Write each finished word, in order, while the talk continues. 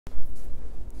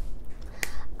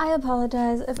I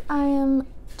apologize if I am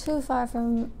too far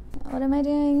from, what am I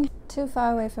doing? Too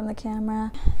far away from the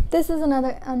camera. This is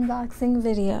another unboxing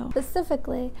video,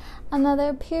 specifically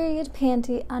another period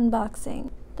panty unboxing.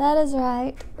 That is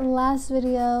right, last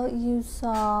video you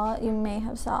may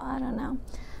have saw, I don't know,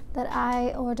 that I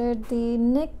ordered the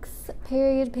Thinx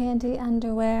period panty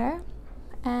underwear,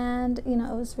 and you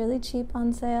know, it was really cheap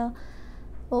on sale.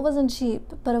 Well, it wasn't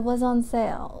cheap, but it was on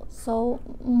sale, so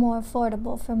more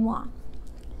affordable for moi.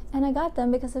 And I got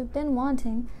them because I've been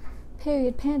wanting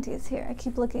period panties. Here, I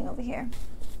keep looking over here.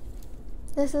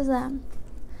 This is them.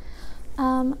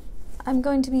 I'm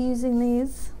going to be using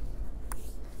these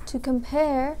to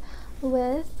compare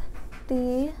with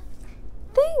the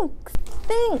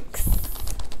Thinx.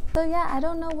 So yeah, I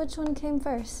don't know which one came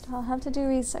first. I'll have to do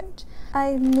research.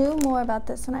 I knew more about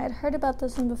this one. I had heard about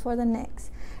this one before the Thinx.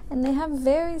 And they have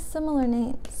very similar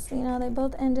names. You know, they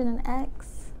both end in an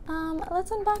X.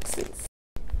 Let's unbox these.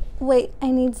 Wait, I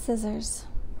need scissors.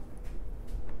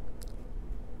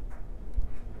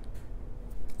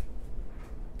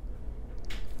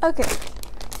 Okay,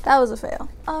 that was a fail.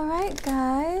 Alright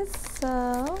guys,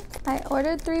 so I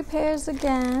ordered 3 pairs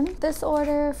again. This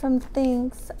order from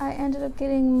Thinx, I ended up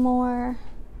getting more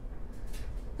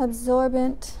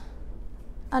absorbent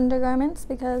undergarments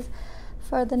because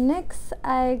for the Thinx,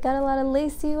 I got a lot of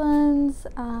lacy ones,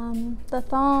 the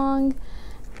thong,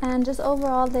 and just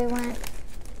overall they weren't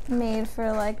made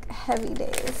for like heavy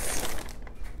days.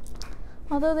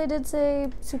 Although they did say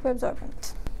super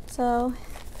absorbent. So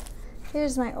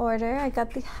here's my order. I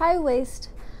got the high waist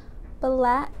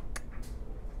black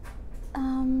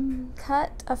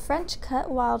cut, a French cut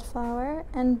wildflower,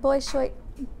 and boy short,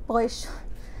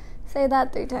 say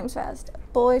that 3 times fast,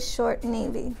 boy short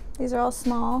navy. These are all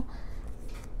small.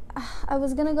 I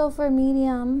was gonna go for a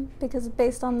medium because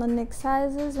based on the Thinx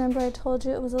sizes, remember I told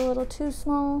you it was a little too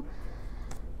small,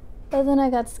 but then I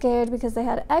got scared because they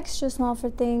had extra small for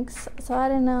Thinx, so I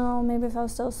didn't know maybe if I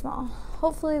was still small.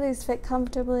 Hopefully these fit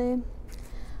comfortably.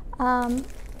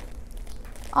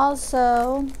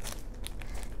 Also,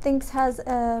 Thinx has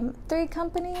 3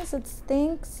 companies. It's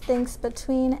Thinx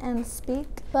Between, and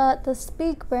Speak, but the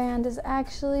Speak brand is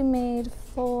actually made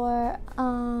for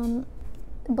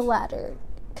bladder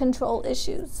control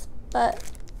issues, but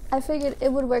I figured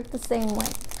it would work the same way.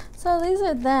 So these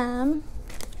are them.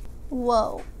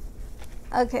 Whoa.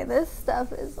 Okay, this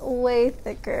stuff is way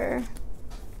thicker.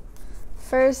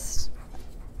 First,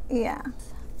 yeah.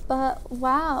 But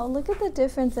wow, look at the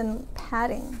difference in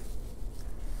padding.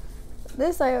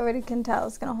 This I already can tell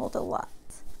is gonna hold a lot.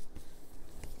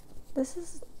 This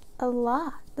is a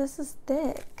lot. This is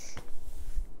thick.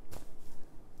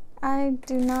 I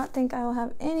do not think I will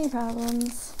have any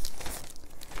problems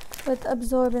with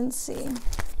absorbency.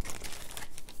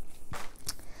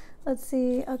 Let's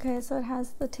see. Okay, so it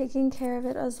has the taking care of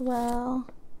it as well.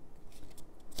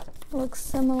 It looks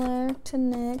similar to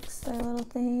Thinx, their little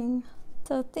thing.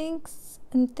 So Thinx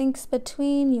and Thinx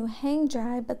Between, you hang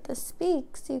dry, but the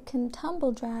Speaks, you can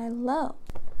tumble dry low.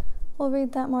 We'll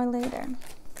read that more later.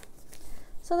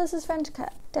 So this is French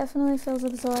cut. Definitely feels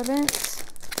absorbent.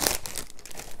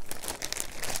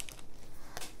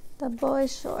 The boy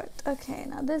short. Okay,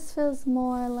 now this feels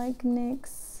more like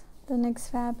Thinx, the Thinx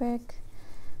fabric.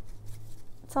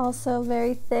 It's also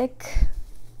very thick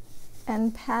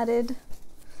and padded.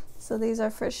 So these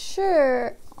are for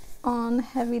sure on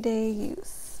heavy day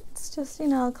use. It's just, you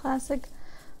know, a classic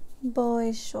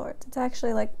boy short. It's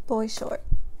actually like boy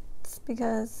shorts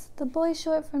because the boy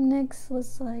short from Thinx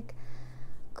was like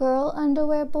girl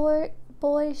underwear boy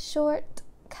short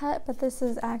cut, but this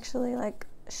is actually like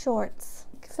shorts.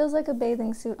 It feels like a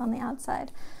bathing suit on the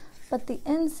outside, but the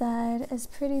inside is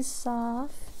pretty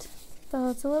soft. So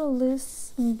it's a little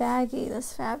loose and baggy,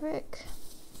 this fabric.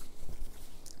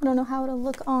 I don't know how it'll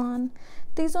look on.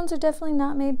 These ones are definitely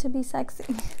not made to be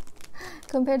sexy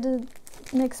compared to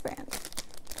Thinx brand.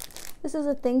 This is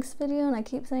a Thinx video and I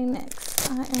keep saying Thinx.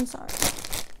 I am sorry.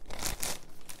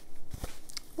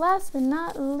 Last but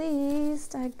not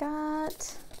least, I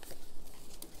got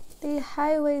the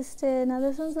high-waisted. Now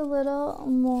this one's a little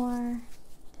more,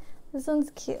 this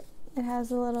one's cute. It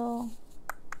has a little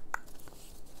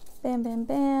bam bam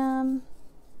bam,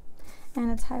 and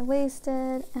it's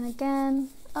high-waisted, and again,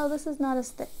 oh, this is not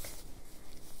as thick.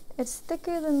 It's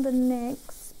thicker than the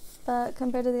Thinx, but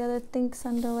compared to the other Thinx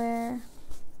underwear,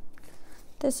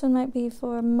 this one might be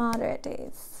for moderate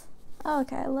days. Oh,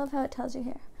 okay, I love how it tells you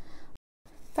here.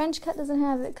 French cut doesn't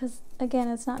have it because, again,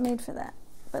 it's not made for that,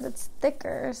 but it's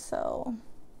thicker, so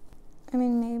I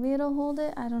mean, maybe it'll hold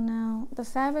it, I don't know. The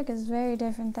fabric is very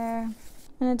different there,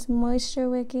 and it's moisture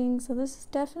wicking, so this is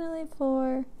definitely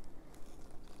for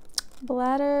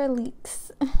bladder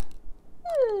leaks.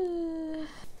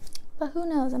 But who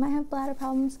knows, I might have bladder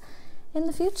problems in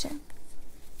the future.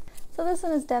 So this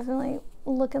one is definitely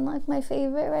looking like my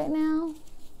favorite right now.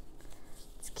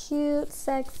 It's cute,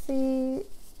 sexy,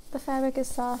 the fabric is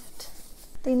soft.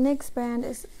 The Thinx brand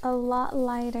is a lot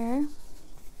lighter,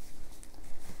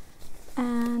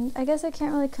 and I guess I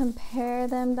can't really compare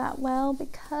them that well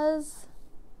because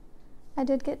I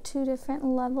did get 2 different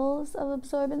levels of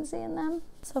absorbency in them.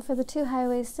 So for the 2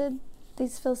 high-waisted,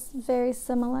 these feel very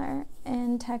similar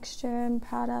in texture and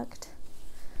product.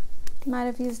 Might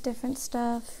have used different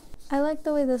stuff. I like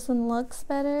the way this one looks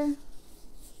better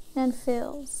and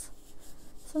feels.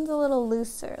 This one's a little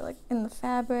looser, like in the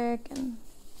fabric, and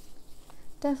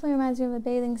definitely reminds me of a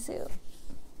bathing suit.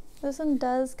 This one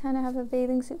does kind of have a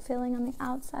bathing suit feeling on the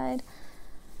outside,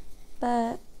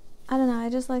 but I don't know, I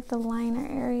just like the liner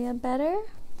area better.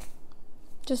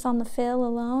 Just on the feel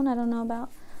alone, I don't know about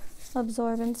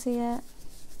absorbency yet.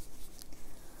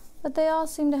 But they all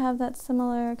seem to have that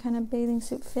similar kind of bathing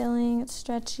suit feeling. It's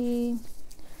stretchy,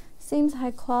 seems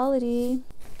high quality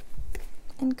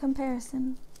in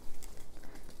comparison.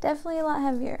 Definitely a lot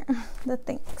heavier, the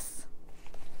Thinx.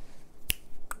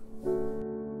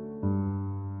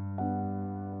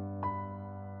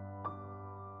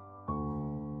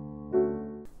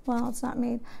 Well, it's not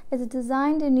made. It's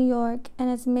designed in New York and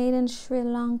it's made in Sri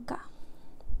Lanka.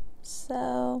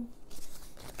 So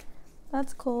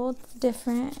that's cool. It's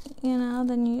different, you know,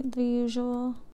 than the usual.